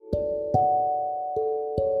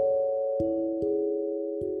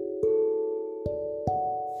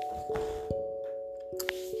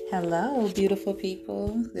Hello, beautiful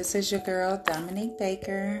people. This is your girl, Dominique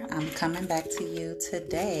Baker. I'm coming back to you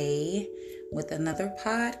today with another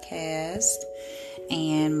podcast.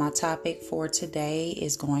 And my topic for today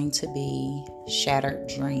is going to be shattered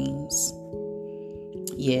dreams.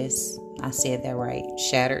 Yes, I said that right.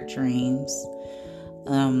 Shattered dreams.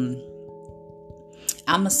 I'm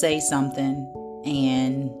going to say something,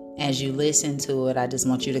 and as you listen to it, I just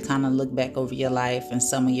want you to kind of look back over your life and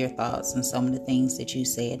some of your thoughts and some of the things that you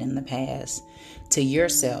said in the past to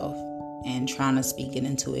yourself and trying to speak it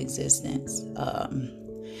into existence.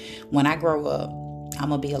 When I grow up, I'm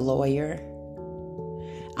going to be a lawyer.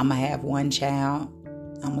 I'm going to have one child.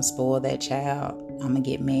 I'm going to spoil that child. I'm going to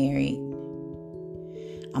get married.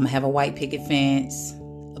 I'm going to have a white picket fence,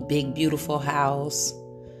 a big, beautiful house.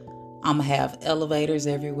 I'm going to have elevators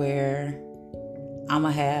everywhere. I'm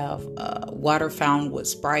going to have a water fountain with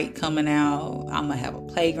Sprite coming out. I'm going to have a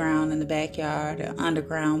playground in the backyard, an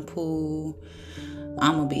underground pool.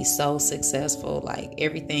 I'm going to be so successful. Like,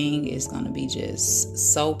 everything is going to be just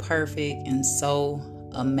so perfect and so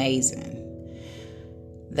amazing.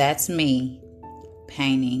 That's me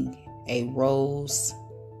painting a rose-colored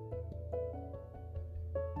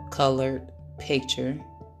picture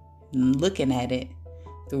and looking at it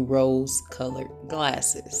through rose-colored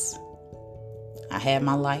glasses. I had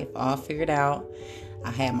my life all figured out.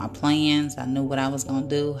 I had my plans. I knew what I was going to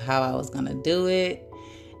do, how I was going to do it.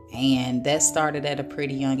 And that started at a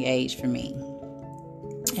pretty young age for me.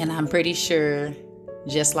 And I'm pretty sure,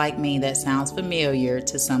 just like me, that sounds familiar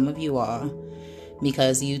to some of you all,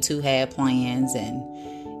 because you too had plans and,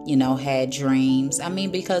 had dreams. I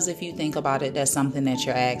mean, because if you think about it, that's something that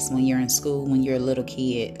you're asked when you're in school, when you're a little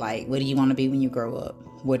kid. Like, what do you want to be when you grow up?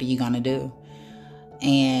 What are you going to do?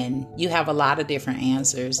 And you have a lot of different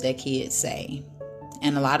answers that kids say.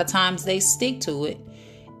 And a lot of times they stick to it.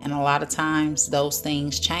 And a lot of times those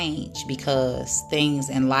things change because things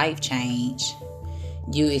in life change.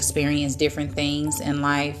 You experience different things in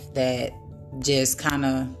life that just kind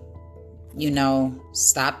of,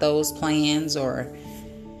 stop those plans, or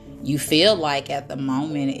you feel like at the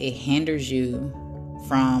moment it hinders you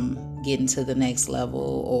from getting to the next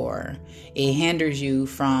level, or it hinders you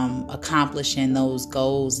from accomplishing those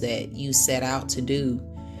goals that you set out to do.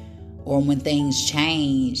 Or when things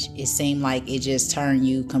change, it seems like it just turns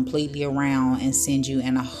you completely around and sends you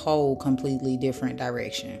in a whole completely different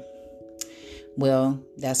direction. Well,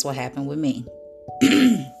 that's what happened with me.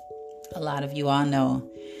 A lot of you all know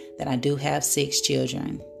that I do have 6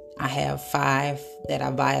 children. I have 5 that I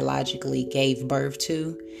biologically gave birth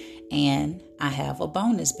to, and I have a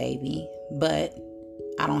bonus baby, but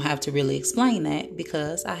I don't have to really explain that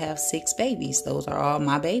because I have 6 babies. Those are all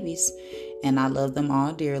my babies, and I love them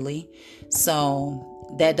all dearly.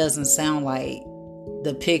 So that doesn't sound like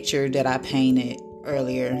the picture that I painted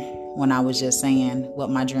earlier when I was just saying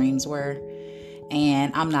what my dreams were.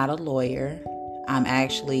 And I'm not a lawyer. I'm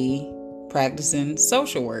actually practicing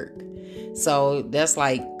social work. So that's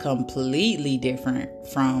like completely different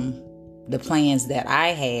from the plans that I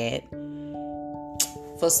had.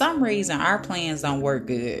 For some reason, our plans don't work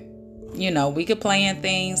good. We could plan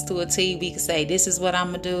things to a T. We could say, this is what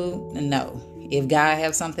I'm going to do. No. If God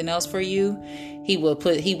have something else for you, he will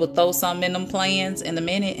throw something in them plans in a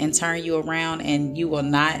minute and turn you around, and you will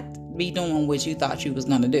not be doing what you thought you was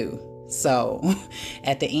going to do. So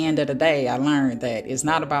at the end of the day, I learned that it's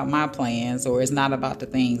not about my plans, or it's not about the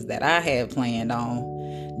things that I had planned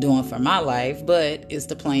on doing for my life, but it's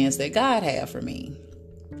the plans that God had for me.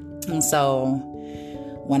 And so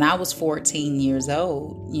when I was 14 years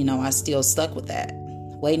old, I still stuck with that.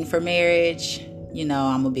 Waiting for marriage, I'm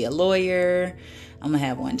going to be a lawyer. I'm going to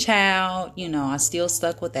have one child. I still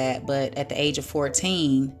stuck with that. But at the age of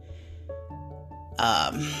 14,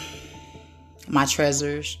 my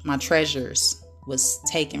treasures was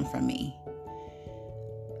taken from me,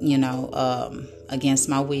 against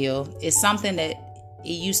my will. It's something that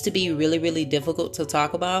it used to be really, really difficult to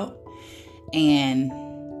talk about. And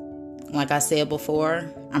like I said before,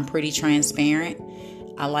 I'm pretty transparent.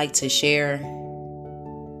 I like to share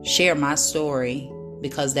my story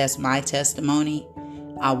because that's my testimony.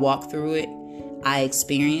 I walked through it. I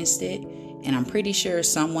experienced it. And I'm pretty sure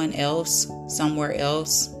someone else, somewhere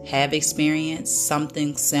else, have experienced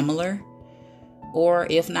something similar. Or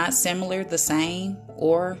if not similar, the same,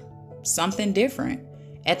 or something different.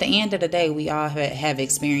 At the end of the day, we all have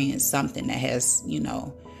experienced something that has,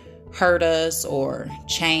 hurt us or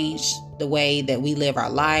changed the way that we live our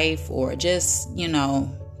life, or just,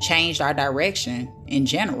 changed our direction in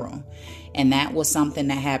general. And that was something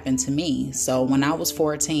that happened to me. So when I was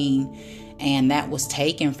 14 and that was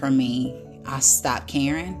taken from me, I stopped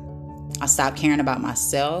caring. I stopped caring about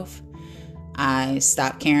myself. I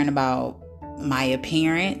stopped caring about my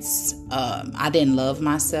appearance. I didn't love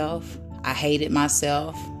myself. I hated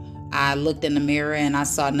myself. I looked in the mirror and I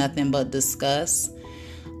saw nothing but disgust.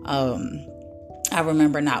 I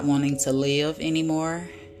remember not wanting to live anymore.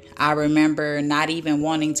 I remember not even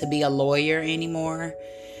wanting to be a lawyer anymore.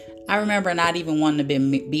 I remember not even wanting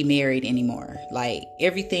to be married anymore. Like,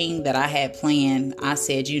 everything that I had planned, I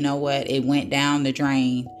said, you know what? It went down the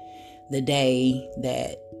drain the day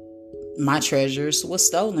that my treasures was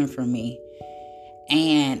stolen from me.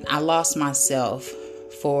 And I lost myself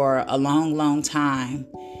for a long, long time.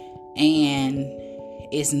 And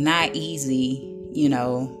it's not easy,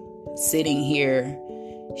 sitting here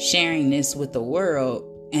sharing this with the world.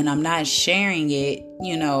 And I'm not sharing it,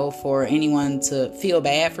 for anyone to feel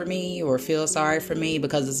bad for me or feel sorry for me,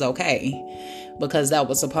 because it's okay. Because that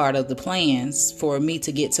was a part of the plans for me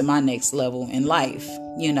to get to my next level in life,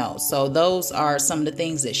 So those are some of the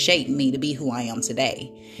things that shaped me to be who I am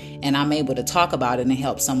today. And I'm able to talk about it and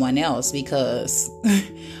help someone else, because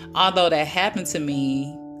although that happened to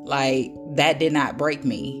me, like, that did not break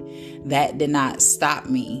me. That did not stop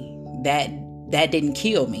me. That didn't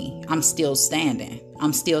kill me. I'm still standing.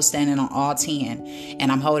 I'm still standing on all 10,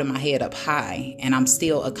 and I'm holding my head up high, and I'm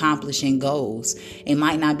still accomplishing goals. It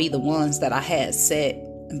might not be the ones that I had set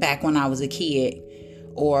back when I was a kid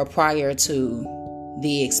or prior to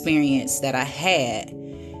the experience that I had,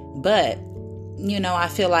 but I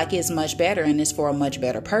feel like it's much better, and it's for a much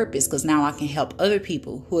better purpose, because now I can help other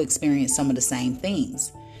people who experience some of the same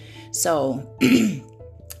things. So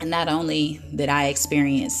not only did I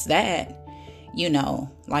experience that,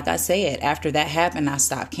 like I said, after that happened, I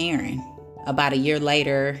stopped caring. About a year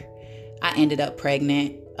later, I ended up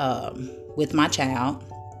pregnant with my child.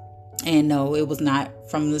 And no, it was not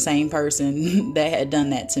from the same person that had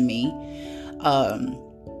done that to me.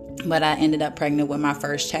 But I ended up pregnant with my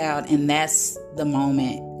first child. And that's the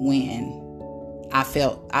moment when I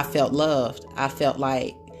felt loved. I felt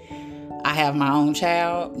like I have my own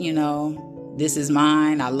child, this is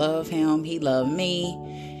mine. I love him. He loved me.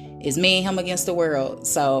 It's me and him against the world.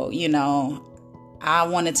 So, I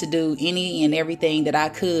wanted to do any and everything that I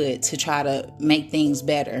could to try to make things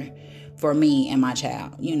better for me and my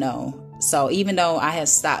child, So even though I had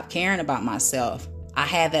stopped caring about myself, I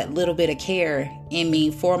had that little bit of care in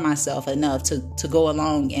me for myself enough to go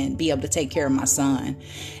along and be able to take care of my son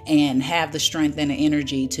and have the strength and the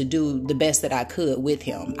energy to do the best that I could with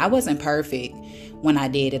him. I wasn't perfect when I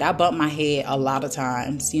did it. I bumped my head a lot of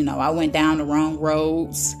times. I went down the wrong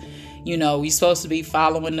roads. You're supposed to be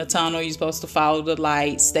following the tunnel. You're supposed to follow the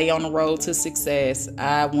light, stay on the road to success.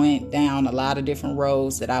 I went down a lot of different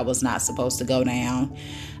roads that I was not supposed to go down.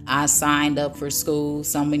 I signed up for school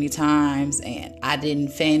so many times and I didn't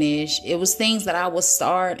finish. It was things that I would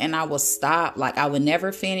start and I would stop. Like, I would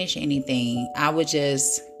never finish anything. I would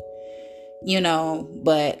just,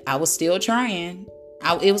 but I was still trying.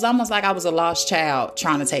 It was almost like I was a lost child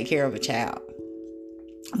trying to take care of a child.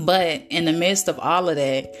 But in the midst of all of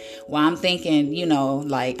that, while I'm thinking,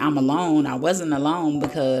 like I'm alone, I wasn't alone,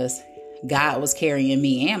 because God was carrying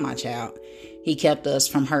me and my child. He kept us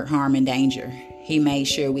from hurt, harm, and danger. He made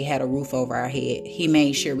sure we had a roof over our head. He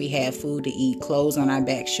made sure we had food to eat, clothes on our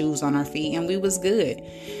back, shoes on our feet, and we was good.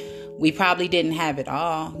 We probably didn't have it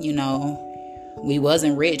all, We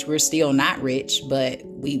wasn't rich. We're still not rich, but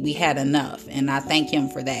we had enough, and I thank him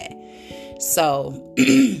for that. So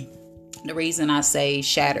the reason I say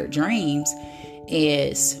shattered dreams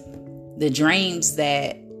is the dreams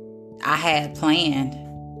that I had planned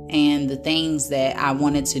and the things that I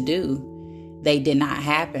wanted to do, they did not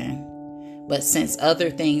happen. But since other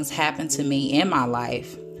things happened to me in my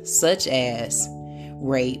life, such as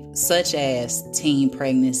rape, such as teen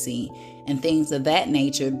pregnancy, and things of that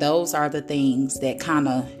nature, those are the things that kind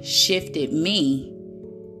of shifted me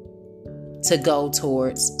to go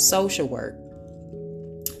towards social work.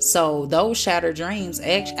 So those shattered dreams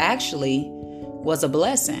actually was a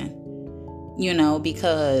blessing,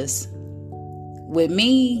 because with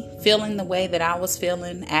me feeling the way that I was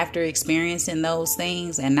feeling after experiencing those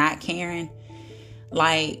things and not caring,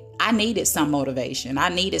 like, I needed some motivation. I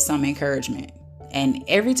needed some encouragement. And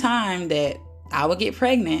every time that I would get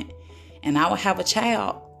pregnant and I would have a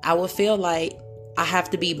child, I would feel like I have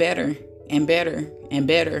to be better and better and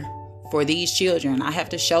better for these children. I have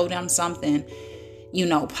to show them something,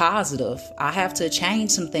 positive. I have to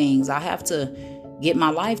change some things. I have to get my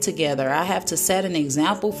life together. I have to set an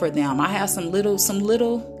example for them. I have some little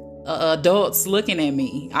adults looking at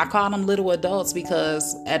me. I call them little adults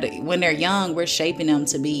because when they're young, we're shaping them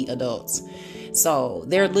to be adults. So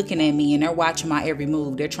they're looking at me and they're watching my every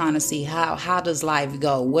move. They're trying to see how does life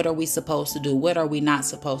go? What are we supposed to do? What are we not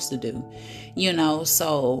supposed to do?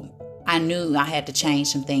 So I knew I had to change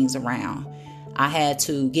some things around. I had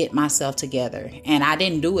to get myself together, and I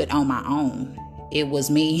didn't do it on my own. It was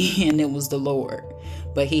me and it was the Lord,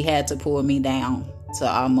 but he had to pull me down to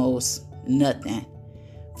almost nothing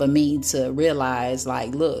for me to realize,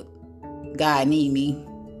 like, look, God need me.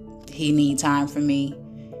 He need time for me.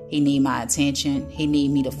 He need my attention. He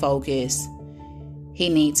need me to focus. He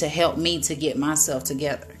need to help me to get myself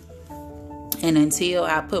together. And until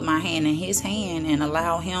I put my hand in his hand and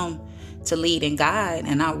allow him to lead and guide,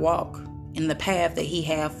 and I walk in the path that he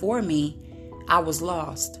had for me, I was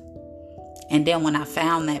lost. And then when I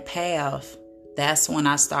found that path, that's when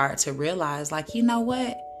I started to realize, like, you know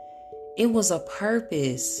what? It was a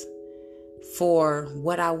purpose for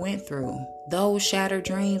what I went through. Those shattered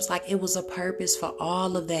dreams, like, it was a purpose for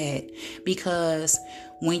all of that. Because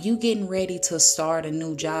when you getting ready to start a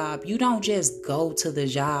new job, you don't just go to the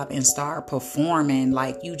job and start performing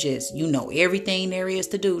like you know everything there is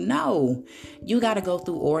to do. No, you got to go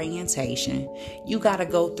through orientation. You got to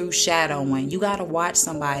go through shadowing. You got to watch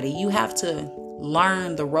somebody. You have to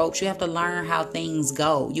learn the ropes. You have to learn how things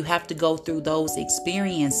go. You have to go through those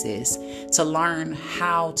experiences to learn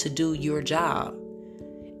how to do your job.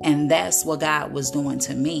 And that's what God was doing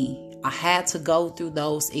to me. I had to go through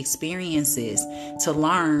those experiences to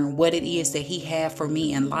learn what it is that he had for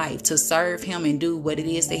me in life, to serve him and do what it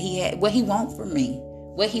is that he had, what he want for me,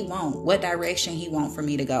 what direction he want for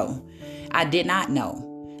me to go. I did not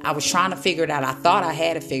know. I was trying to figure it out. I thought I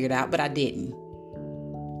had it figured out, but I didn't.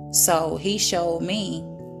 So he showed me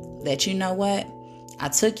that, you know what? I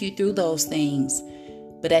took you through those things,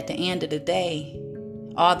 but at the end of the day,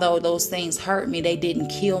 although those things hurt me, they didn't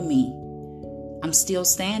kill me. I'm still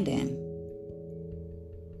standing.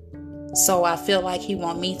 So I feel like he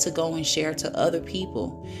want me to go and share to other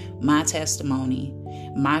people my testimony,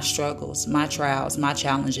 my struggles, my trials, my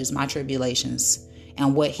challenges, my tribulations,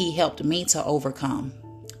 and what he helped me to overcome.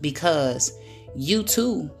 Because you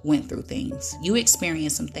too went through things. You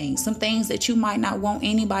experienced some things that you might not want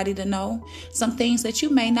anybody to know, some things that you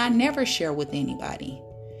may not never share with anybody.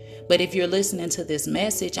 But if you're listening to this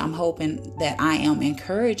message, I'm hoping that I am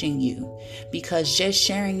encouraging you, because just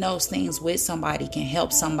sharing those things with somebody can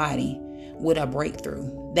help somebody with a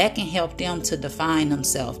breakthrough. That can help them to define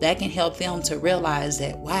themselves. That can help them to realize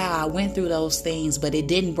that, wow, I went through those things, but it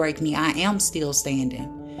didn't break me. I am still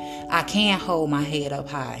standing. I can hold my head up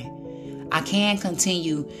high. I can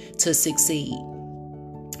continue to succeed.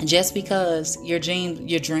 Just because your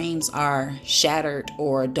dreams are shattered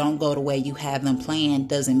or don't go the way you have them planned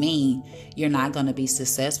doesn't mean you're not going to be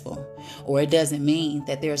successful, or it doesn't mean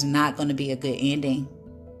that there's not going to be a good ending.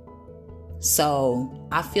 So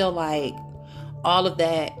I feel like all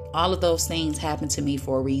of those things happened to me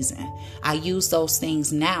for a reason. I use those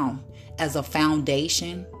things now as a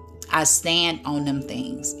foundation. I stand on them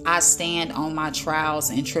things. I stand on my trials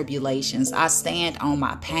and tribulations. I stand on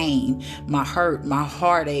my pain, my hurt, my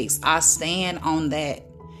heartaches. I stand on that.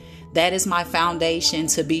 That is my foundation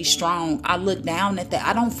to be strong. I look down at that.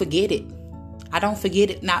 I don't forget it. I don't forget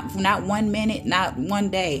it. Not 1 minute, not one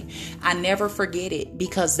day. I never forget it,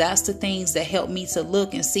 because that's the things that help me to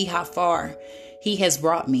look and see how far he has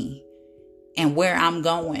brought me and where I'm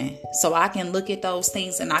going, so I can look at those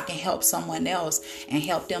things and I can help someone else and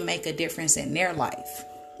help them make a difference in their life.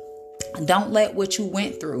 Don't let what you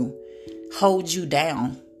went through hold you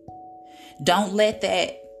down. Don't let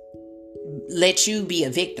you be a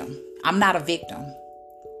victim. I'm not a victim.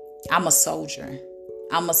 I'm a soldier.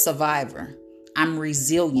 I'm a survivor. I'm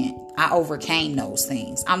resilient. I overcame those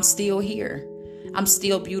things. I'm still here. I'm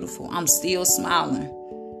still beautiful. I'm still smiling.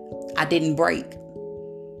 I didn't break.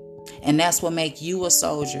 And that's what makes you a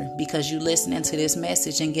soldier, because you listening to this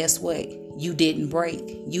message, and guess what? You didn't break.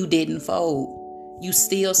 You didn't fold. You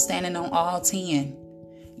still standing on all 10.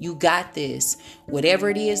 You got this. Whatever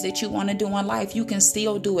it is that you want to do in life, you can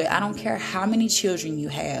still do it. I don't care how many children you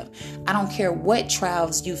have. I don't care what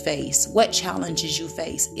trials you face, what challenges you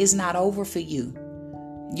face. It's not over for you.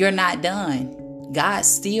 You're not done. God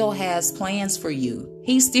still has plans for you.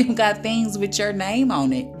 He still got things with your name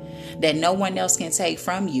on it that no one else can take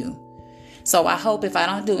from you. So I hope, if I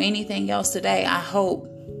don't do anything else today, I hope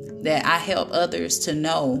that I help others to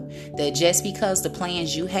know that just because the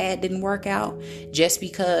plans you had didn't work out, just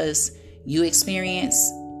because you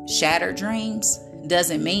experienced shattered dreams,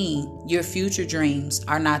 doesn't mean your future dreams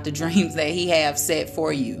are not the dreams that he has set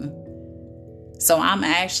for you. So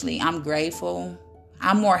I'm grateful.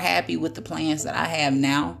 I'm more happy with the plans that I have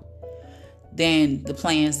now than the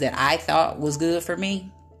plans that I thought was good for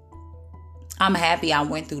me. I'm happy I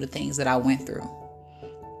went through the things that I went through.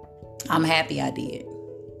 I'm happy I did.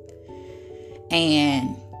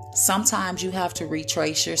 And sometimes you have to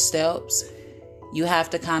retrace your steps. You have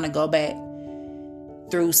to kind of go back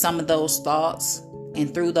through some of those thoughts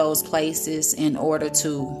and through those places in order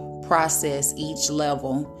to process each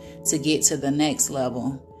level to get to the next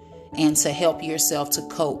level and to help yourself to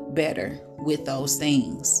cope better with those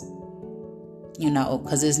things.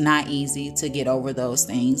 Because it's not easy to get over those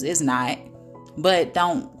things. It's not. But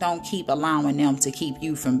don't keep allowing them to keep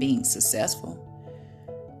you from being successful.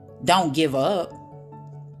 Don't give up.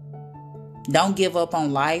 Don't give up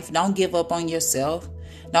on life. Don't give up on yourself.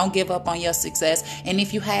 Don't give up on your success. And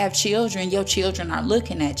if you have children, your children are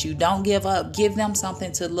looking at you. Don't give up. Give them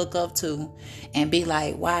something to look up to and be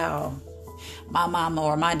like, wow, my mama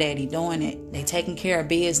or my daddy doing it. They taking care of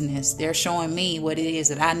business. They're showing me what it is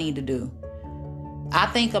that I need to do. I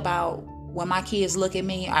think about when my kids look at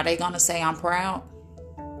me, are they going to say I'm proud?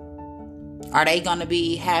 Are they going to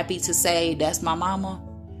be happy to say that's my mama?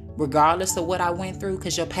 Regardless of what I went through,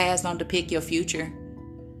 because your past don't depict your future.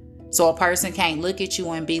 So a person can't look at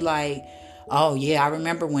you and be like, oh yeah, I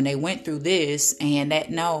remember when they went through this and that.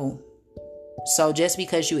 No. So just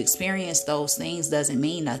because you experience those things doesn't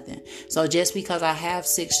mean nothing. So just because I have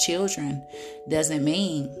 6 children doesn't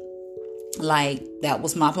mean like that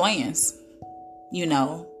was my plans.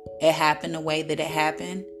 It happened the way that it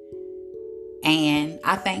happened. And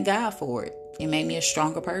I thank God for it. It made me a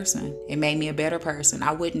stronger person. It made me a better person.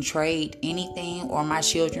 I wouldn't trade anything or my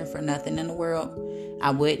children for nothing in the world.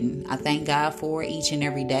 I wouldn't. I thank God for it each and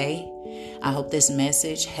every day. I hope this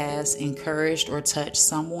message has encouraged or touched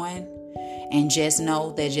someone. And just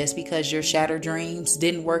know that just because your shattered dreams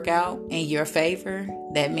didn't work out in your favor,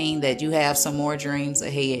 that means that you have some more dreams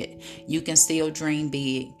ahead. You can still dream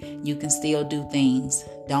big. You can still do things.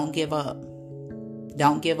 Don't give up.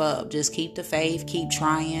 Don't give up. Just keep the faith. Keep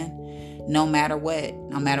trying. No matter what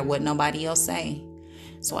nobody else say.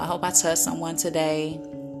 So I hope I touched someone today.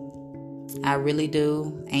 I really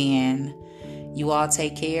do. And you all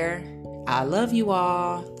take care. I love you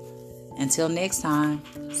all. Until next time.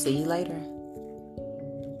 See you later.